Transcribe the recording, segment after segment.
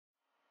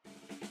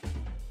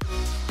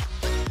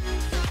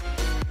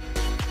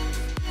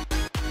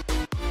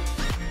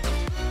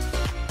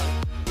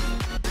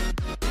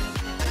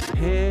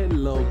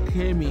Hello,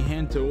 mi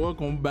gente,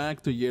 welcome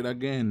back to yet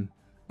again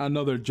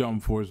another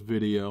Jump Force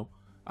video.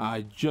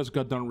 I just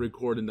got done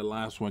recording the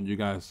last one you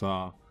guys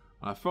saw.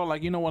 I felt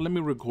like, you know what, let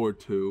me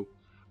record two.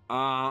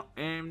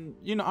 And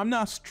you know, I'm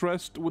not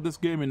stressed with this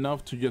game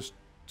enough to just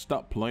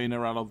stop playing it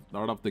right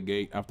off the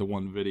gate after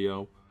one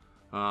video.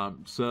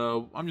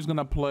 So I'm just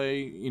gonna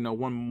play, you know,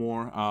 one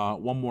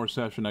more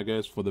session, I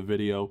guess, for the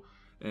video,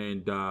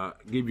 and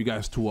give you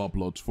guys two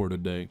uploads for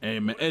today. Hey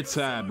man, it's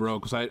sad, bro,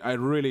 because I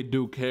really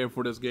do care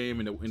for this game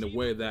in a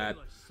way that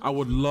I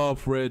would love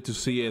for it to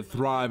see it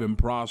thrive and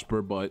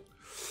prosper. But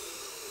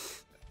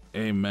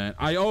hey man,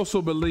 I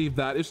also believe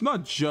that it's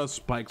not just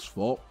Spike's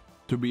fault,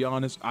 to be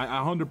honest. I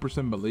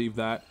 100% believe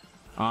that.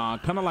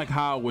 Kind of like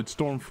how with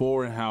Storm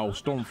 4 and how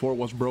Storm 4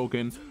 was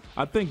broken.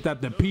 I think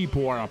that the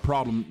people are a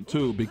problem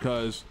too,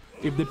 because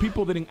if the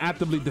people didn't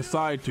actively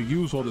decide to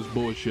use all this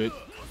bullshit,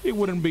 it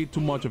wouldn't be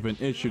too much of an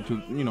issue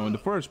to, you know, in the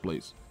first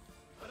place.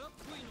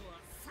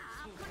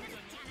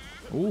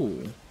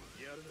 Ooh.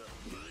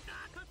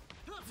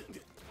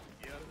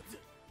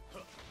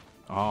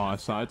 Oh, I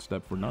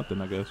sidestepped for nothing,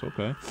 I guess.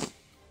 Okay.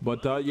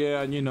 But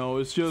yeah, you know,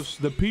 it's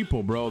just the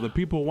people, bro. The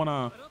people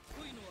wanna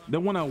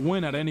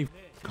win at any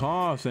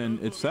cost,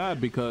 and it's sad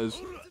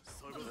because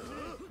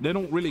they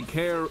don't really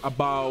care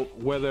about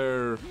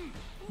whether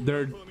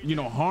they're, you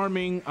know,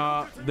 harming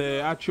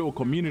the actual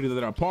community that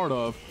they're a part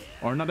of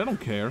or not. They don't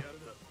care.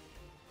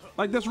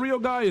 Like, this real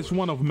guy is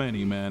one of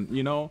many, man.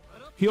 You know,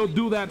 he'll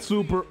do that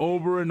super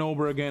over and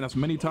over again as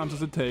many times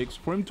as it takes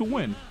for him to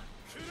win.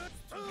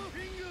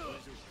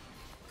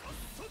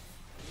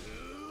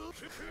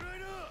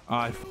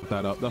 I fucked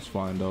that up. That's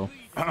fine though.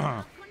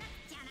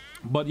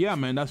 But yeah,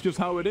 man, that's just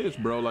how it is,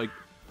 bro. Like,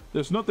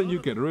 there's nothing you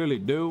can really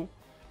do.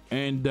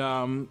 And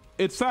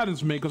it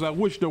saddens me because I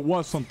wish there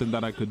was something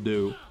that I could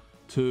do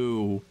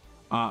to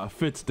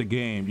fix the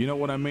game. You know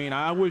what I mean?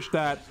 I wish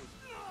that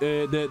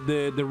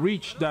the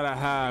reach that I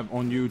have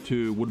on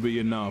YouTube would be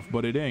enough,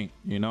 but it ain't,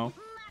 you know?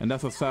 And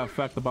that's a sad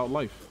fact about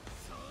life.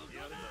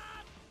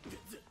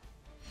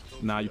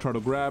 Nah, you try to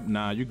grab?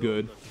 Nah, you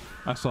good.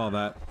 I saw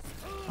that.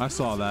 I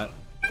saw that.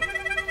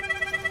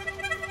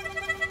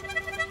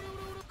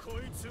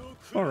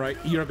 All right,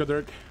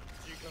 Yergadirk.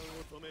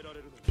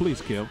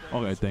 Please kill.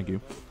 Okay, thank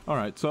you. All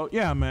right, so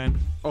yeah, man.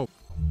 Oh,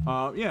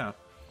 yeah.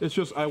 It's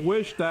just I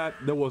wish that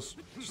there was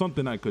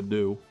something I could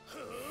do,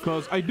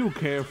 because I do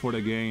care for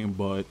the game,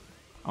 but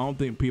I don't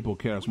think people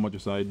care as much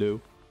as I do.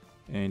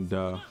 And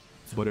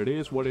but it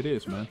is what it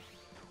is, man.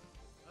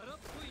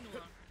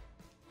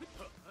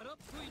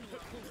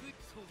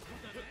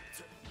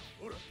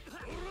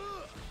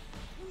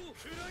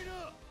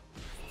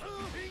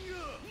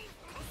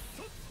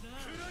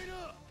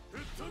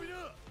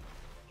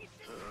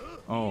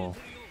 Oh.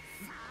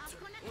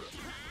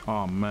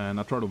 Oh man,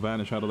 I tried to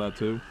vanish out of that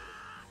too.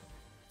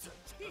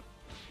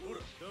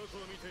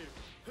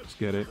 Let's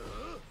get it.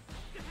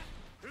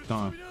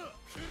 Done.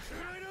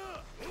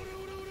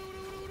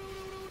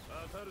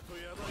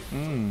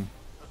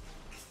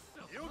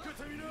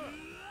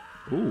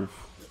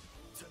 Oof.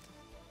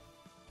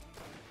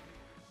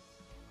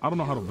 I don't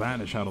know how to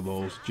vanish out of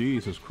those.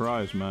 Jesus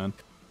Christ, man.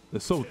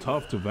 It's so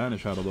tough to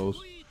vanish out of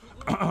those.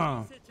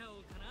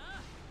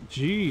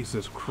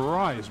 Jesus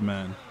Christ,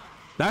 man.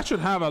 That should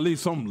have at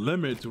least some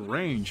limit to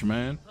range,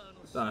 man.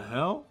 The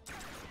hell?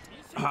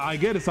 I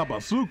get it's a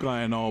bazooka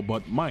and all,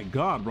 but my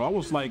God, bro. I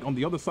was like on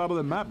the other side of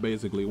the map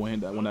basically when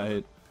that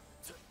hit.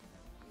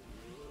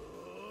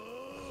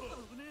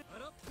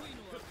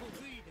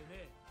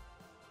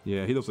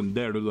 Yeah, he doesn't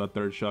dare to do that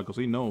third shot because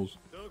he knows.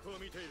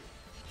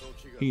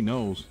 He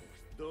knows.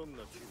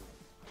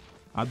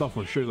 I thought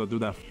for sure he'd do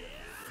that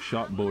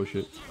shot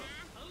bullshit.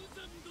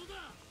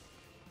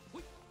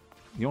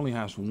 He only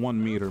has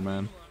 1 meter,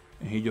 man,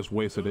 and he just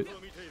wasted it.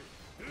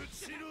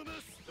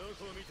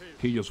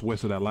 He just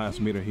wasted that last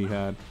meter he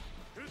had.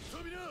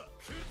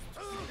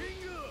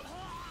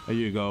 There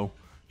you go.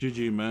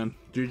 GG, man.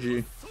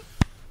 GG.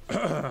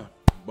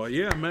 But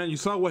yeah, man, you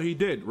saw what he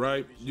did,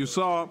 right? You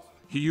saw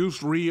he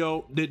used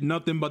Rio, did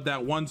nothing but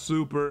that one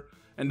super,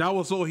 and that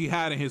was all he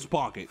had in his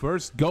pocket.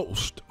 First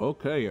Ghost.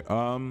 Okay.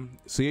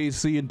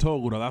 CAC and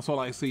Toguro. That's all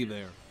I see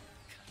there.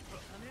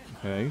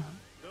 Okay.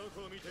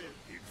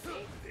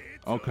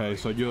 Okay,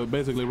 so you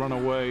basically run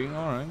away.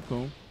 All right,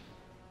 cool.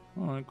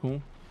 All right,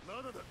 cool.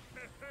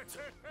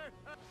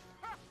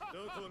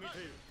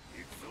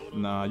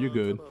 Nah, you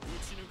good.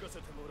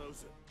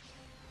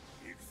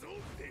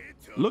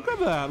 Look at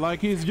that.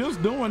 Like, he's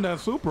just doing that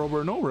super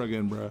over and over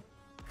again, bruh.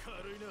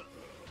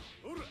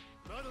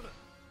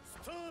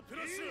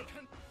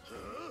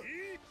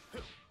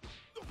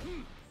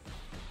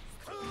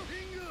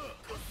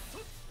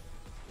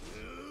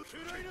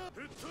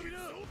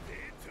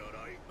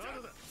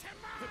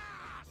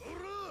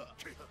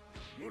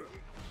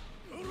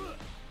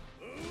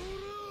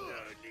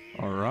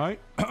 All right.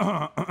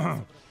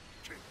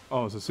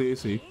 Oh, it's a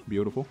CAC.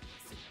 Beautiful.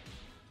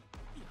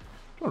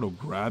 Try to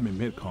grab me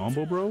mid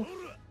combo, bro.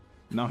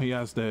 Now he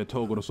has the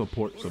Togo to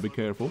support, so be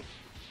careful.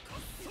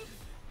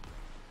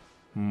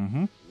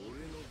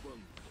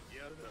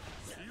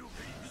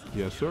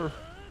 Yes, sir.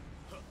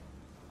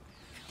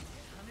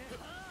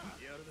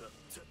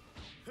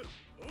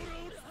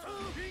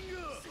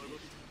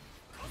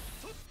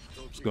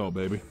 Let's go,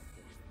 baby.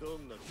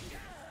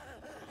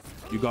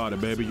 You got it,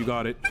 baby. You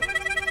got it.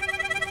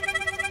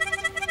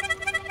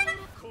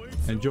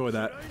 Enjoy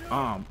that.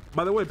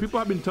 By the way, people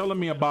have been telling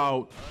me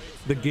about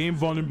the game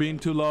volume being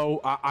too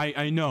low.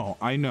 I know.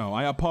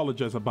 I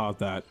apologize about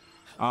that.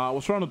 I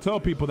was trying to tell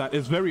people that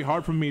it's very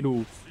hard for me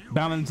to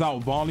balance out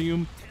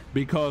volume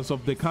because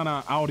of the kind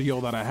of audio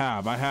that I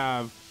have. I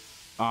have,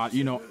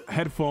 you know,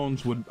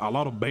 headphones with a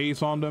lot of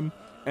bass on them,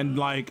 and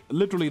like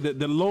literally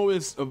the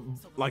lowest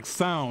like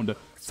sound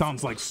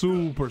sounds like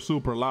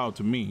super loud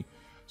to me.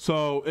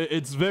 So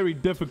it's very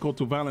difficult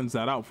to balance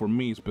that out for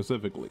me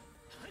specifically.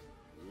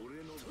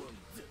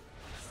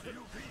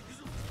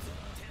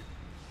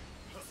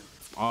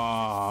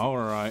 All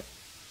right.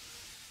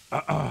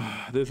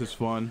 This is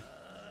fun.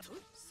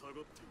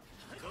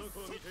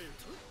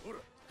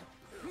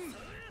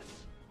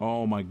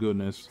 Oh my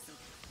goodness.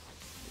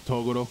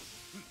 Toguro.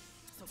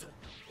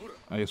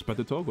 I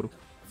expected Toguro.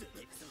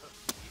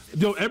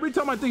 Yo, every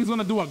time I think he's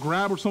gonna do a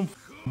grab or some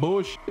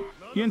bullshit,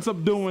 he ends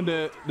up doing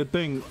the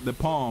thing, the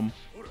palm,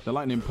 the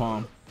lightning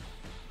palm.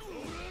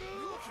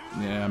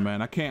 Yeah,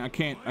 man, I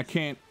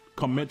can't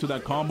commit to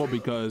that combo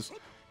because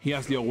he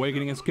has the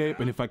awakening escape,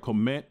 and if I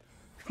commit,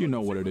 you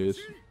know what it is.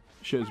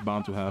 Shit's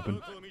bound to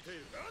happen.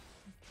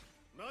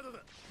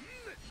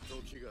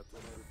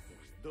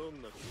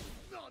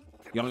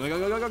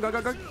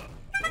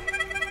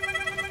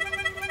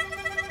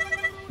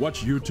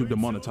 Watch YouTube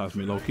demonetize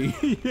me, low-key.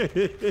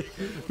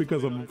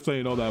 Because I'm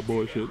saying all that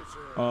bullshit.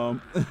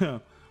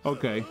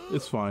 Okay,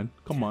 it's fine.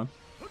 Come on.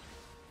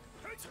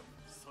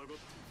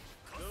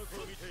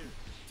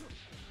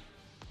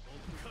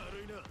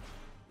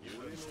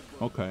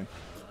 Okay.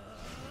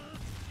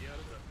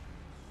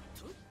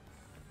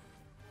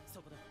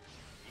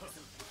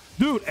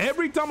 Dude,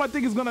 every time I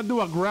think he's gonna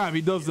do a grab,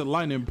 he does the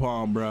lightning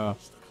palm, bruh.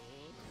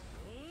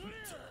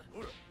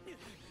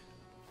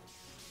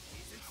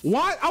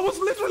 What? I was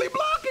literally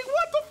blocking.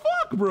 What the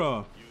fuck,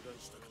 bruh?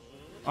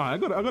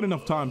 Alright, I got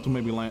enough time to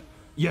maybe land.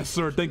 Yes,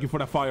 sir. Thank you for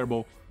that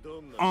fireball.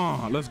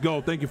 Let's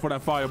go. Thank you for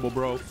that fireball,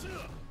 bro.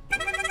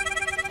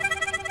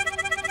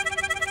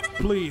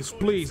 Please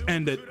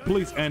end it.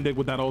 Please end it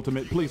with that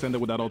ultimate. Please end it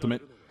with that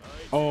ultimate.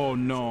 Oh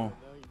no.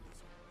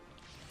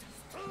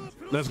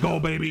 Let's go,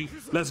 baby.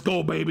 Let's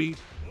go, baby.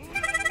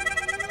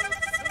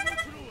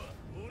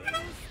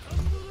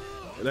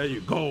 There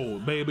you go,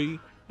 baby.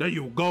 There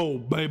you go,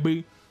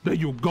 baby. There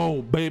you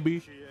go, baby.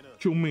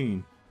 What you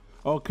mean?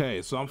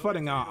 Okay, so I'm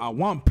fighting a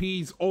One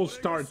Piece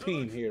all-star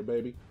team here,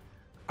 baby.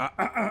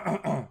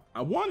 I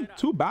won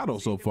 2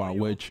 battles so far,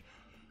 which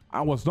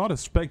I was not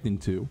expecting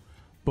to.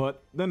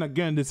 But then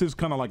again, this is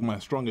kind of like my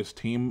strongest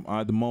team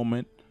at the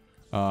moment,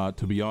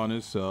 to be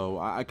honest. So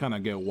I kind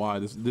of get why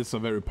this is a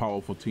very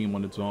powerful team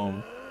on its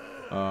own.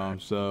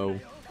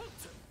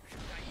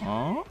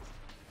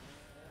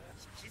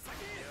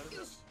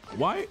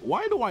 Why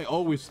do I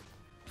always?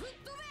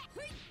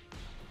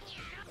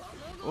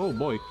 Oh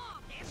boy.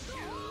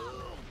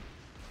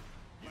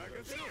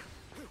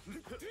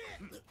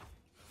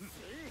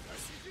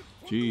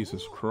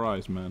 Jesus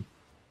Christ, man.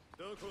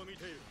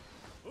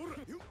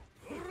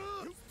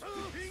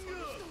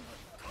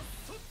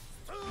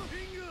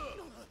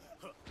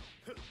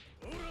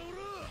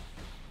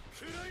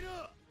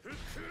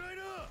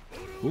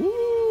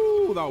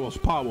 Ooh, that was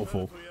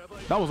powerful.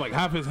 That was like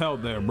half his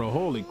health there, bro.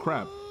 Holy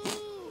crap.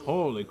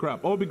 Holy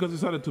crap. Oh, because he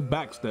decided to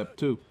backstep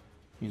too.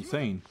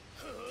 Insane.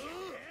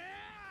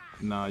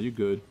 Nah, you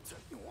good.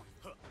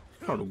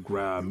 Try to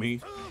grab me.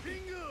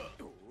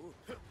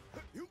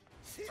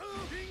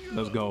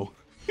 Let's go.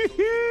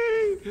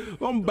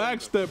 Don't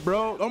backstep,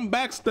 bro. Don't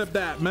backstep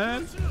that,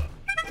 man.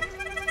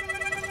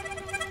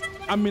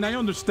 I mean, I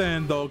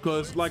understand though,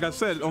 because like I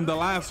said, on the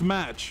last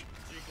match,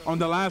 I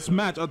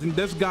think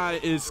this guy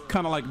is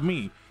kind of like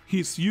me.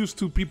 He's used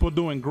to people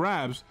doing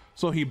grabs,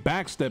 so he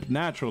backstepped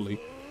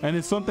naturally. And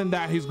it's something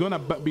that he's gonna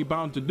be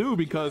bound to do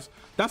because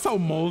that's how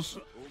most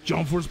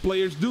Jump Force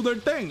players do their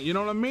thing. You know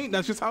what I mean?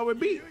 That's just how it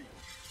be.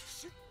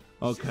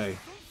 Okay.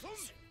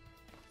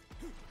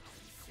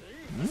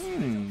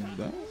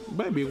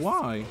 Baby,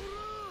 why?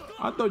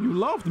 I thought you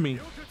loved me.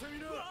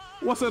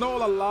 Was it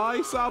all a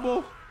lie,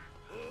 Sabo?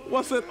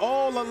 Was it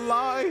all a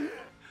lie?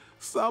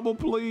 Sabo,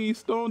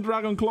 please, don't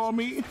Dragon Claw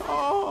me.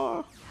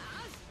 Oh.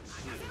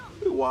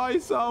 Why,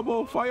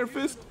 Sabo? Fire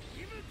Fist?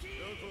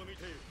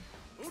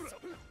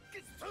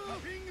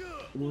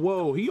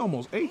 Whoa, he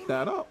almost ate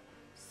that up.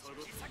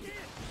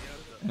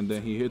 And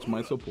then he hits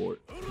my support.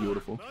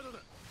 Beautiful.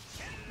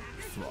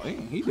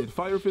 Dang, he did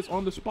Fire Fist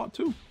on the spot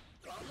too.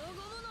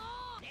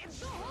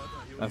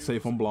 That's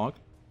safe on block.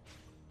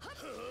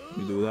 Let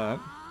me do that.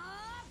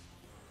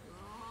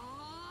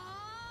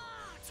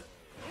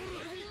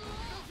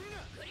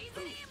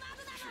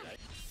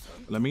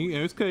 Let me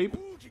escape.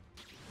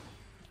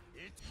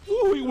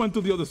 Ooh, he went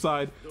to the other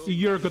side.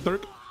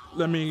 Yerkaturk.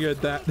 Let me get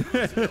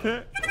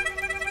that.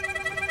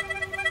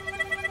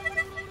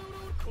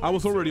 I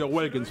was already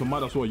awakened, so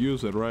might as well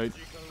use it, right?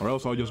 Or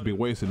else I'll just be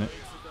wasting it.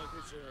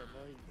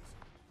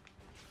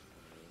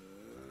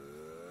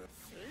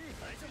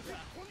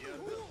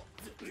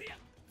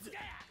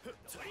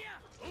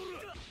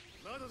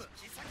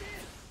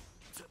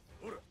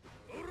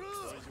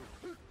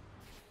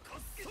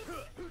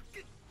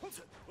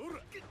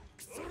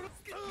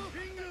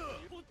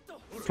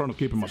 Trying to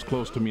keep him as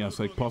close to me as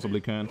I possibly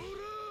can.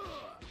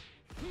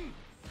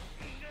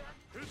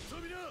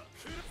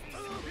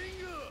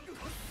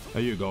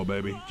 There you go,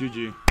 baby.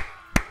 GG.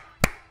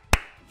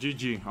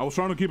 GG. I was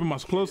trying to keep him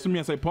as close to me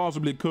as I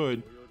possibly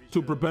could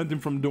to prevent him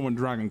from doing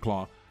Dragon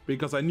Claw,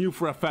 because I knew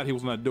for a fact he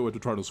was gonna do it to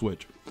try to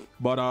switch.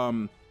 But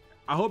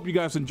I hope you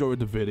guys enjoyed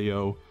the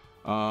video.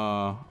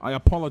 I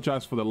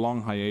apologize for the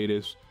long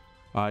hiatus.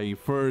 I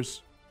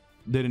first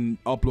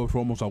didn't upload for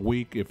almost a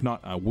week, if not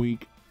a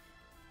week,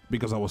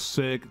 because I was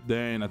sick.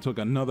 Then I took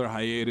another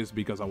hiatus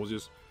because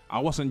I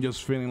wasn't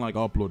just feeling like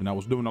uploading. I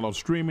was doing a lot of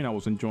streaming. I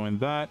was enjoying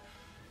that,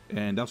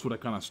 and that's what I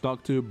kind of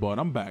stuck to. But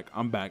I'm back.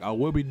 I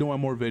will be doing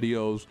more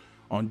videos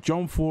on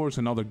Jump Force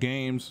and other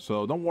games,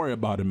 so don't worry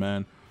about it,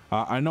 man.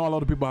 I know a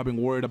lot of people have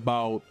been worried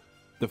about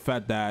the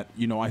fact that,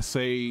 you know, I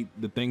say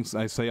the things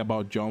I say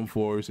about Jump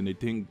Force and they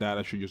think that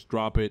I should just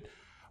drop it.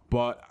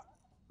 But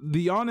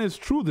the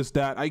honest truth is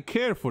that I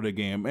care for the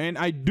game and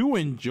I do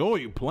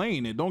enjoy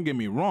playing it. Don't get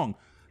me wrong.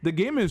 The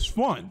game is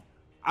fun.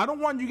 I don't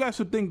want you guys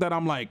to think that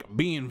I'm like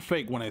being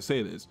fake when I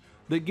say this.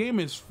 The game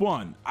is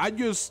fun. I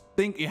just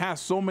think it has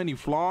so many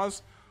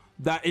flaws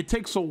that it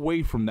takes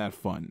away from that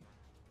fun.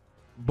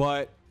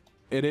 But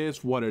it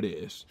is what it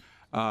is.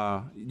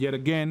 Yet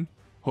again,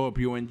 hope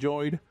you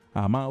enjoyed.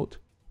 I'm out.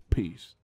 Peace.